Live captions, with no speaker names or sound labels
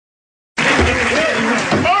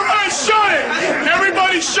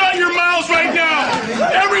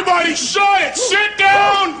Everybody shut it! Sit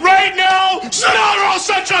down right now! Sit down or I'll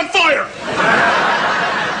set you on fire!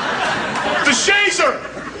 The Shazer,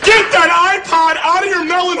 get that iPod out of your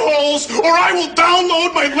melon holes or I will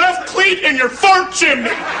download my left cleat in your fart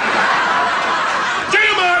chimney! Get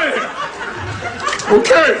him out of here!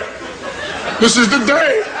 Okay, this is the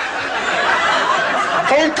day.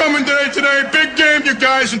 Homecoming day today, big game, you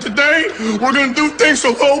guys, and today we're gonna do things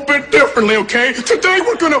a little bit differently, okay? Today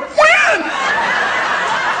we're gonna win!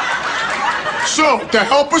 So, to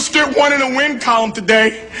help us get one in a win column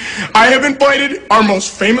today, I have invited our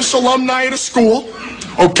most famous alumni at a school,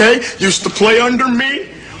 okay? Used to play under me,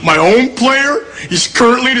 my own player. He's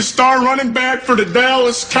currently the star running back for the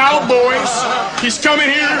Dallas Cowboys. He's coming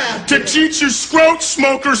here to teach you scrote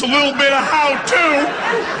smokers a little bit of how-to.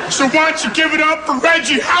 So why don't you give it up for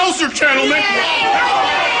Reggie Hauser, gentlemen?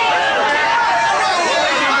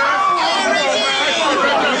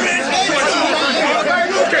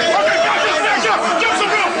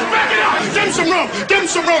 Give him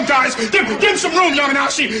some room, guys. Give him some room,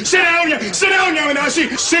 Yamanashi. Sit down,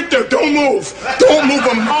 Yamanashi. Sit there. Don't move. Don't move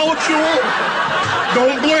a molecule.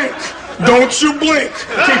 Don't blink. Don't you blink.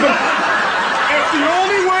 Keep him. If the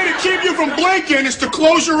only way to keep you from blinking is to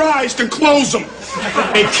close your eyes, then close them.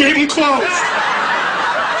 And keep them closed.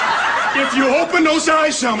 If you open those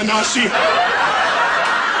eyes, Yamanashi,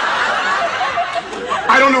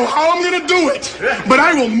 I don't know how I'm going to do it, but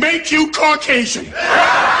I will make you Caucasian.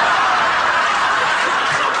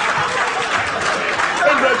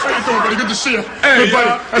 How you doing, buddy? Good to see you. Hey, buddy.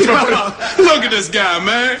 That's my buddy. Look at this guy,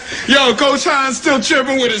 man. Yo, Coach Hines still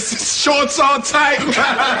tripping with his shorts all tight.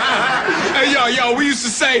 Hey, yo, we used to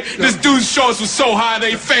say this dude's shorts was so high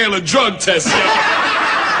they fail a drug test. Yo.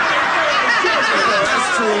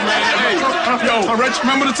 That's true, man. Hey, yo,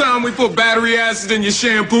 remember the time we put battery acid in your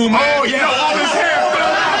shampoo, man? Oh, yeah. Yo, all his hair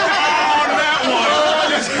fell out on that one.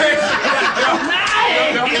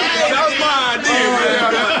 That was my idea, man.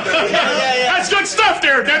 That's good stuff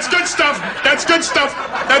there. That's good stuff. That's good stuff.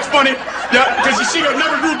 That's funny. Yeah, because you see, it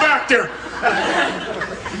never grew back there.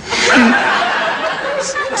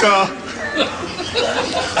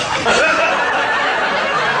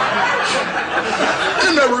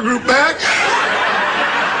 It never grew back.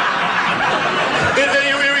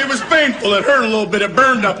 It was painful. It hurt a little bit. It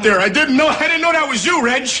burned up there. I didn't know that was you,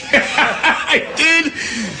 Reg. I did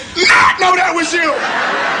not know that was you.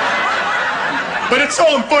 But it's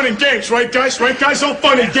all in fun and games, right, guys? Right, guys? All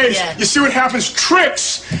fun and games. Yeah. You see what happens?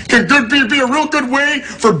 Tricks can be a real good way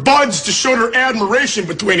for buds to show their admiration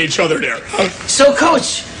between each other there. So,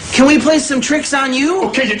 Coach, can we play some tricks on you?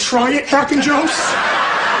 Okay, you try it, Hawkin' Jones?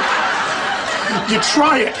 You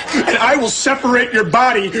try it, and I will separate your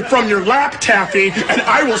body from your lap taffy, and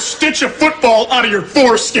I will stitch a football out of your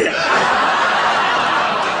foreskin.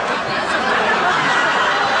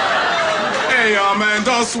 Hey, man,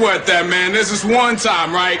 don't sweat that, man. There's this one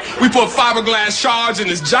time, right? We put fiberglass shards in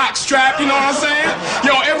his jock strap, you know what I'm saying?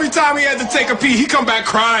 Yo, every time he had to take a pee, he come back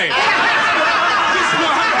crying. I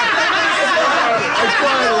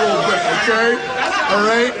cried a little bit, okay? All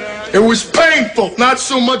right? It was painful, not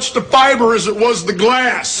so much the fiber as it was the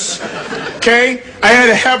glass, okay? I had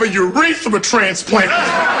to have a urethra transplant,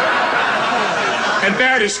 and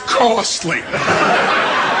that is costly.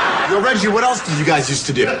 Yo, Reggie, what else did you guys used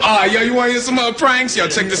to do? Yo, you want to hear some other pranks? Yo,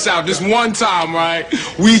 check this out. This one time, right,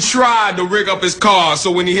 we tried to rig up his car so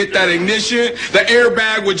when he hit that ignition, the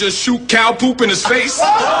airbag would just shoot cow poop in his face.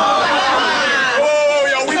 Oh,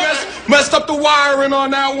 yo, we messed up the wiring on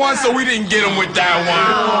that one, so we didn't get him with that one.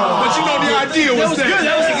 But you know, the idea was there. The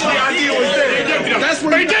idea was there. That's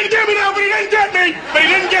what he didn't get me now, but he didn't get me. But he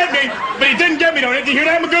didn't get me. But he didn't get me, though. Did you hear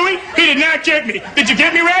that, Magooey? He did not get me. Did you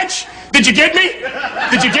get me, Reg? Did you get me?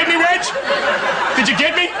 Did you get me, Reg? Did you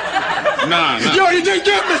get me? Nah. Yo, you didn't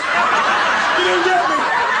get me. You didn't get me.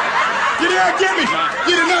 You did not get me.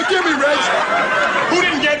 You did not get me, Reg. Who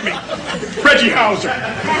didn't get me? Reggie Hauser.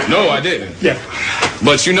 No, I didn't. Yeah.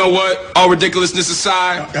 But you know what? All ridiculousness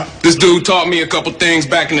aside, this dude taught me a couple things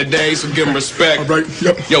back in the day, so give him respect. All right.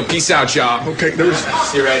 Yep. Yo, peace out, y'all. Okay, there's...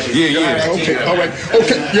 See you, Reggie. Yeah. Okay, all right.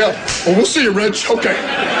 Okay, yeah. Well, we'll see you, Reg. Okay.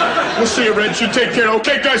 We'll see you, Reg. You take care.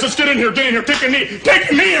 Okay, guys, let's get in here. Get in here. Take a knee. Take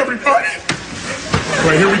a knee, everybody. All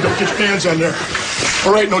right, here we go. Get your hands on there.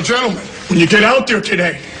 All right, now, gentlemen, when you get out there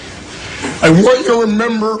today, I want you to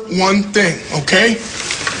remember one thing, okay?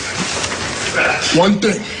 One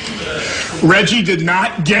thing. Reggie did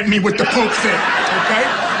not get me with the poke thing, okay?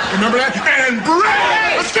 Remember that? And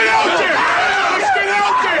break! Let's get out there! Let's get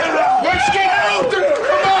out there! Let's get out there!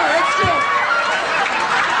 Come on, let's go!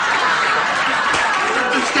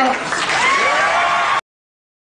 Let's go.